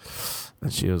stomach.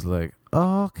 And she was like,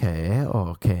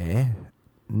 okay.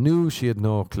 Knew she had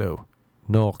no clue.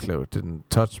 No clue. Didn't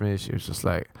touch me. She was just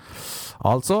like...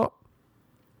 Also...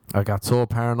 I got so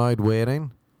paranoid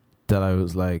waiting that I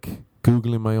was like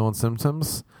Googling my own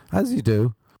symptoms, as you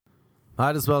do.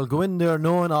 Might as well go in there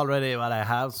knowing already what I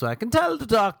have so I can tell the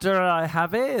doctor I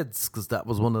have AIDS, because that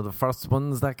was one of the first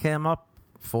ones that came up.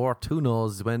 For who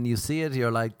knows, when you see it,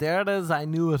 you're like, there it is, I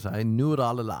knew it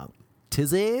all along.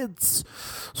 'Tis AIDS.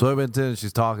 So I went in and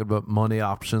she's talking about money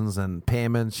options and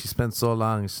payments. She spent so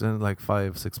long, she spent like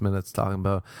 5-6 minutes talking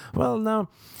about, well, now,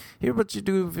 here what you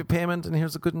do with your payment, and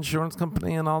here's a good insurance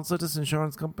company, and also this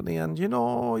insurance company, and you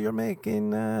know, we're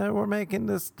making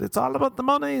this, it's all about the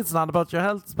money, it's not about your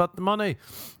health, it's about the money.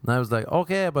 And I was like,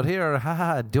 okay, but here,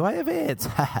 do I have AIDS?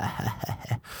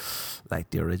 Like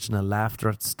the original laughter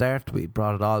at the start, we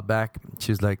brought it all back.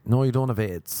 She's like, no, you don't have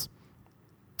AIDS.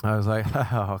 I was like,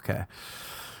 okay.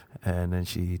 And then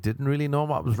she didn't really know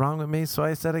what was wrong with me, so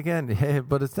I said again, hey,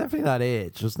 but it's definitely not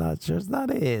AIDS. It's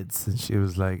not AIDS. And she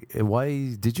was like,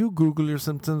 why did you Google your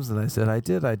symptoms? And I said, I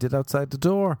did outside the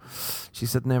door. She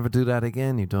said, never do that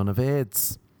again. You don't have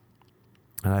AIDS.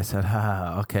 And I said,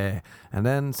 okay. And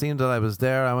then seeing that I was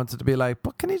there, I wanted to be like,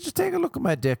 but can you just take a look at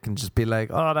my dick and just be like,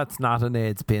 oh, that's not an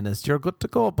AIDS penis. You're good to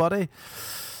go, buddy.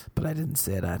 But I didn't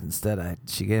say that. Instead,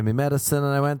 she gave me medicine,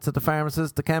 and I went to the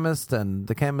pharmacist, the chemist, and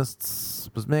the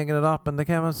chemist was making it up, and the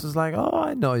chemist was like, oh,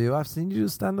 I know you. I've seen you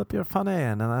stand up. You're funny.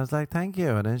 And then I was like, thank you.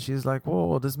 And then she's like,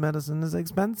 whoa, this medicine is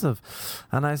expensive.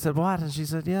 And I said, what? And she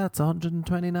said, yeah, it's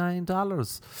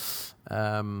 $129.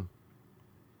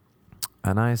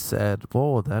 And I said,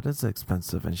 whoa, that is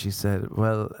expensive. And she said,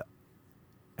 well,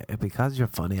 because you're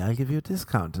funny, I'll give you a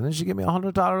discount. And then she gave me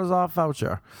 $100 off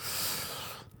voucher.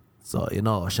 So, you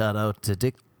know, shout out to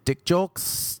dick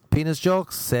jokes, penis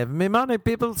jokes, saving me money,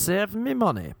 people, saving me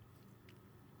money.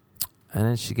 And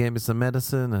then she gave me some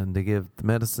medicine, and they give the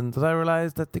medicine that I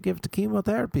realized that they give to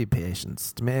chemotherapy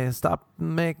patients to stop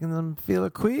making them feel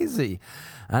queasy.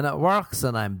 And it works,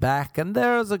 and I'm back, and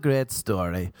there's a great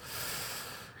story.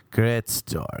 Great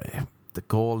story. The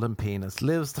golden penis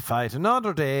lives to fight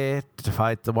another day, to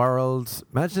fight the world.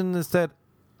 Imagine instead...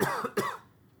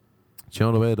 You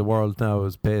know the way the world now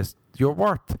is based. Your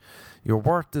worth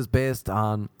is based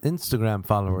on Instagram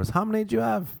followers. How many do you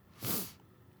have?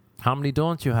 How many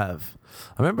don't you have?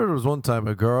 I remember there was one time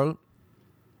a girl,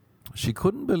 she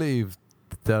couldn't believe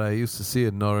that I used to see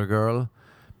another girl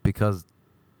because,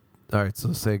 alright,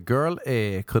 so say girl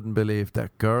A couldn't believe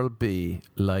that girl B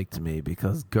liked me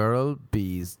because girl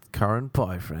B's current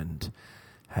boyfriend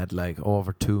had like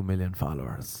over 2 million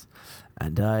followers.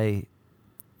 And I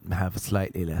have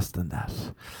slightly less than that.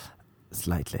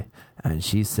 Slightly. And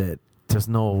she said, there's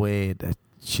no way that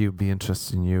she would be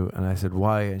interested in you. And I said,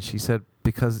 why? And she said,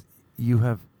 because you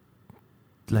have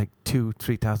like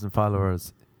 2,000-3,000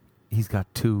 followers. He's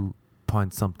got 2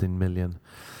 point something million.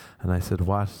 And I said,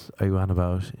 what are you on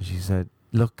about? And she said,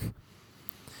 look,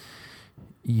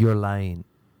 you're lying.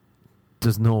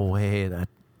 There's no way that,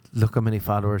 look how many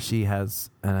followers she has.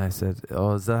 And I said,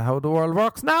 oh, is that how the world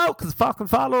works now? Because fucking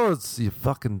followers, you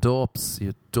fucking dopes,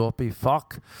 you dopey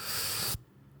fuck.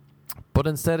 But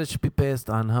instead it should be based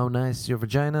on how nice your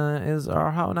vagina is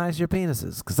or how nice your penis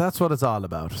is, because that's what it's all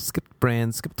about. Skip the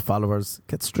brains, skip the followers,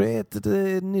 get straight to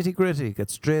the nitty gritty, get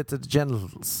straight to the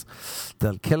genitals.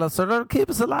 They'll kill us or they'll keep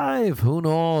us alive, who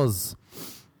knows.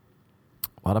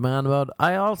 What am I on about?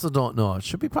 I also don't know. It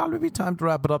should probably be time to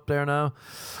wrap it up there now.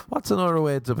 What's another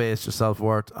way to base your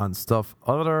self-worth on stuff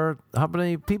other? How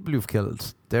many people you've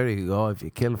killed? There you go. If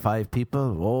you kill 5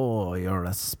 people, oh, you're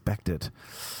respected.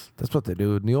 That's what they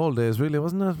do in the old days, really,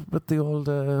 wasn't it? With the old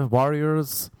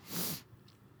warriors.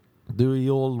 The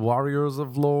old warriors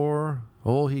of lore.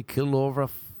 Oh, he killed over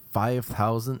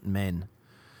 5,000 men.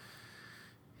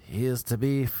 He is to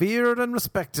be feared and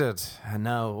respected. And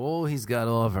now, oh, he's got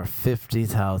over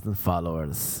 50,000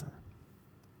 followers.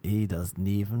 He doesn't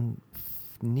even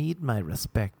need my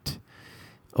respect.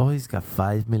 Oh, he's got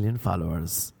 5 million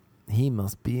followers. He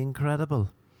must be incredible.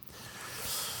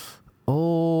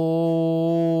 Oh,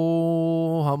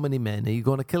 how many men are you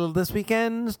going to kill this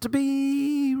weekend to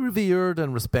be revered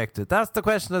and respected? That's the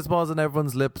question, I suppose, on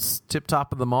everyone's lips. Tip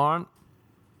top of the morn.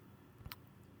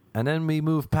 And then we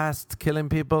move past killing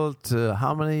people to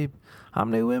how many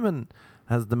women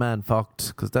has the man fucked?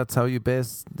 Because that's how you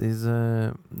base his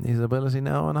ability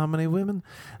now on how many women.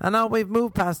 And now we've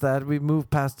moved past that. We've moved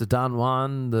past the Don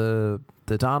Juan, the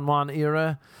Don Juan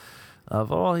era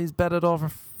of, oh, he's bedded over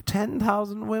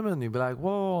 10,000 women. You'd be like,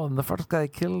 whoa, and the first guy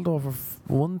killed over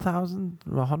 1,000,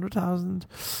 100,000,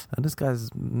 and this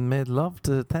guy's made love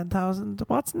to 10,000.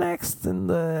 What's next in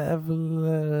the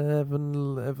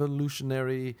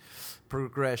evolutionary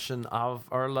progression of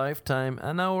our lifetime?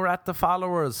 And now we're at the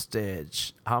followers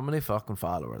stage. How many fucking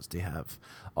followers do you have?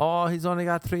 Oh, he's only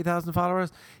got 3,000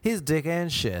 followers? His dick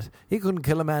ain't shit. He couldn't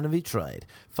kill a man if he tried.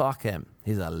 Fuck him.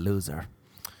 He's a loser.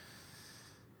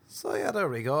 So yeah, there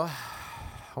we go.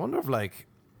 I wonder if, like,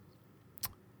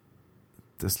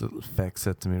 this little feck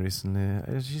said to me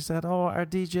recently, she said, oh, are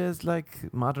DJs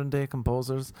like modern day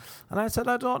composers? And I said,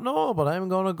 I don't know, but I'm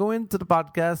going to go into the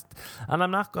podcast and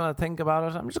I'm not going to think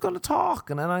about it. I'm just going to talk,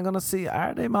 and then I'm going to see,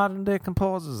 are they modern day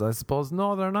composers? I suppose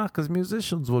no, they're not, because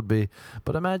musicians would be.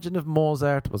 But imagine if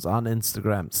Mozart was on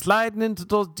Instagram sliding into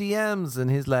those DMs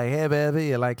and he's like, hey baby,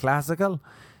 you like classical?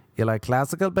 You like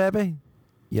classical, baby?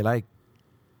 You like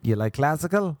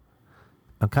classical?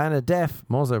 I'm kind of deaf.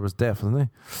 Mozart was deaf, wasn't he?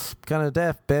 Kind of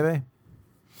deaf, baby.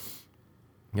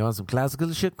 You want some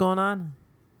classical shit going on?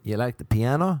 You like the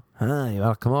piano? Huh? You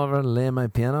want to come over and lay my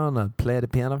piano and I'll play the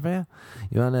piano for you?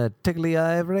 You want to tickle the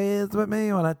ivories with me?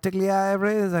 You want to tickle the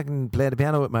ivories? I can play the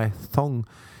piano with my tongue.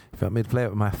 If you want me to play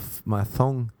it with my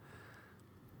tongue.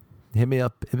 Hit me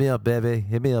up, baby.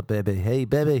 Hit me up, baby. Hey,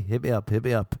 baby, hit me up.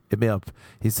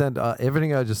 He sent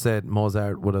everything I just said.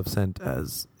 Mozart would have sent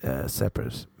as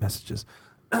separate messages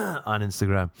on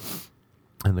Instagram,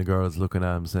 and the girl's looking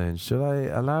at him saying, "Should I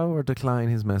allow or decline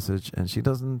his message?" And she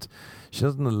doesn't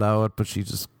allow it, but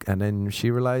and then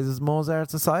she realizes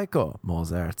Mozart's a psycho.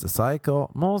 Mozart is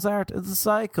a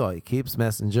psycho. He keeps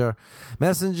messaging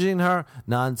her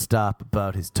non-stop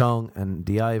about his tongue and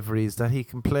the ivories that he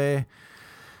can play.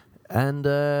 And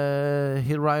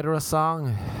he'll write her a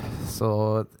song.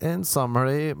 So, in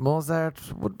summary,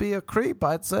 Mozart would be a creep,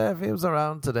 I'd say. If he was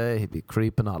around today, he'd be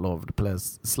creeping all over the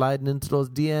place. Sliding into those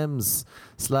DMs.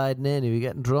 Sliding in. He'd be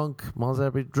getting drunk.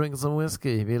 Mozart would be drinking some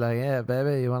whiskey. He'd be like, yeah,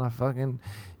 baby, you want to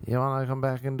come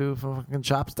back and do fucking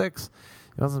chopsticks?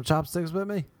 You want some chopsticks with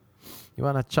me? You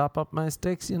want to chop up my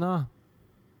sticks, you know?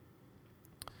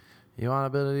 You want a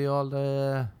bit of the old...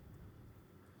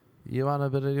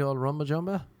 rumba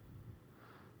jumba?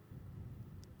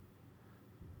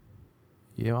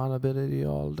 You want a bit of the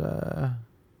old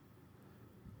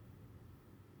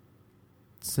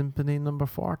Symphony Number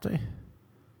 40?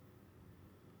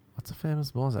 What's a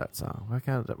famous Mozart song?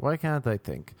 Why can't I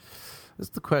think? It's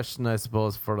the question, I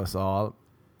suppose, for us all.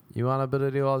 You want a bit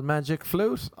of the old Magic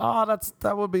Flute? Oh,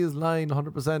 that would be his line,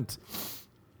 100%.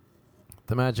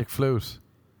 The Magic Flute.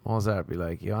 Mozart be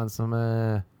like, you want some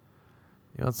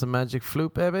Magic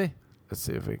Flute, baby? Let's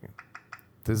see if we can.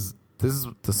 This is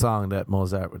the song that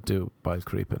Mozart would do while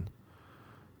creeping.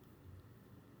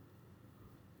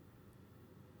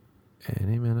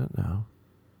 Any minute now.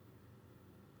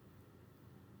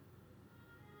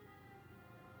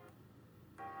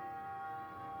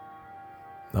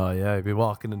 Oh yeah, he'd be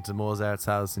walking into Mozart's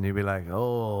house and he'd be like,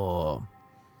 oh,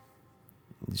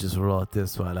 he just wrote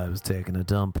this while I was taking a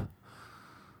dump.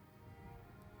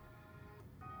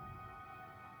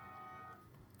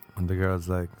 And the girl's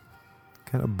like,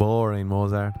 kind of boring,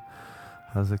 Mozart.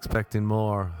 I was expecting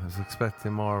more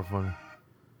from you.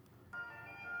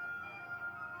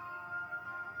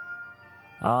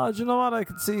 Oh, do you know what? I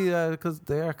could see, because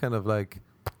they are kind of like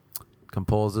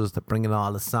composers that bring in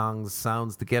all the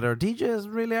sounds together.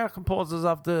 DJs really are composers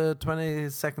of the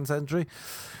 22nd century.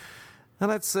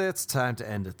 And I'd say it's time to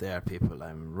end it there, people.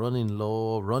 I'm running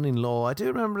low. I do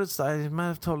remember I might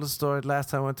have told the story last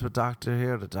time I went to a doctor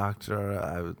here. The doctor,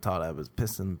 I thought I was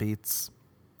pissing beets.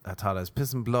 I thought I was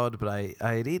pissing blood, but I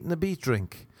had eaten a beet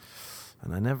drink.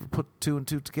 And I never put two and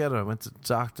two together. I went to the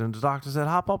doctor, and the doctor said,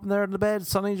 hop up in there in the bed,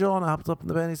 Sonny Joe. And I hopped up in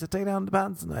the bed, and he said, take down the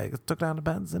pants. And I took down the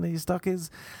pants, and he stuck his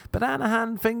banana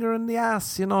hand finger in the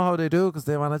ass. You know how they do, because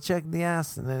they want to check the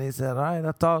ass. And then he said, all right,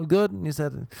 that's all good. And he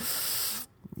said,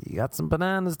 you got some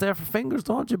bananas there for fingers,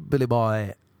 don't you, Billy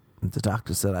boy? And the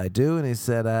doctor said, I do. And he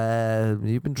said,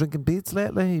 you've been drinking beets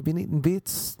lately? You've been eating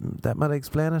beets? That might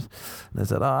explain it. And I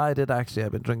said, I did actually.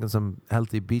 I've been drinking some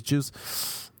healthy beet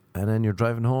juice. And then you're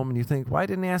driving home and you think, why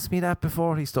didn't he ask me that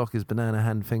before? He stuck his banana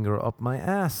hand finger up my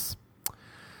ass.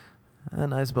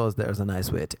 And I suppose there's a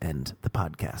nice way to end the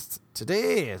podcast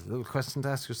today. A little question to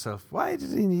ask yourself. Why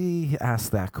did he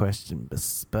ask that question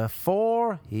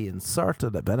before he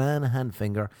inserted a banana hand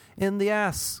finger in the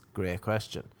ass? Great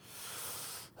question.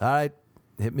 All right,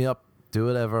 hit me up. Do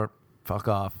whatever. Fuck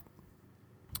off.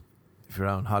 If you're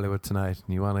around Hollywood tonight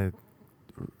and you want to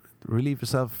relieve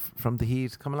yourself from the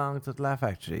heat, come along to the Laugh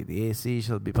Factory. The AC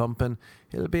shall be pumping.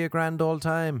 It'll be a grand old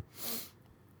time.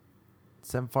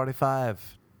 7:45.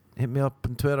 Hit me up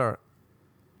on Twitter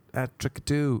at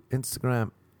Trickadoo,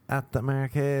 Instagram at the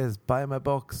Mark Hayes. Buy my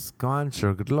books. Go on,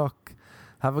 sure. Good luck.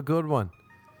 Have a good one.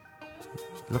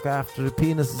 Look after the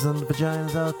penises and the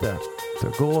vaginas out there.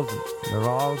 They're golden. They're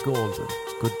all golden.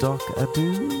 Good duck.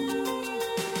 Adieu.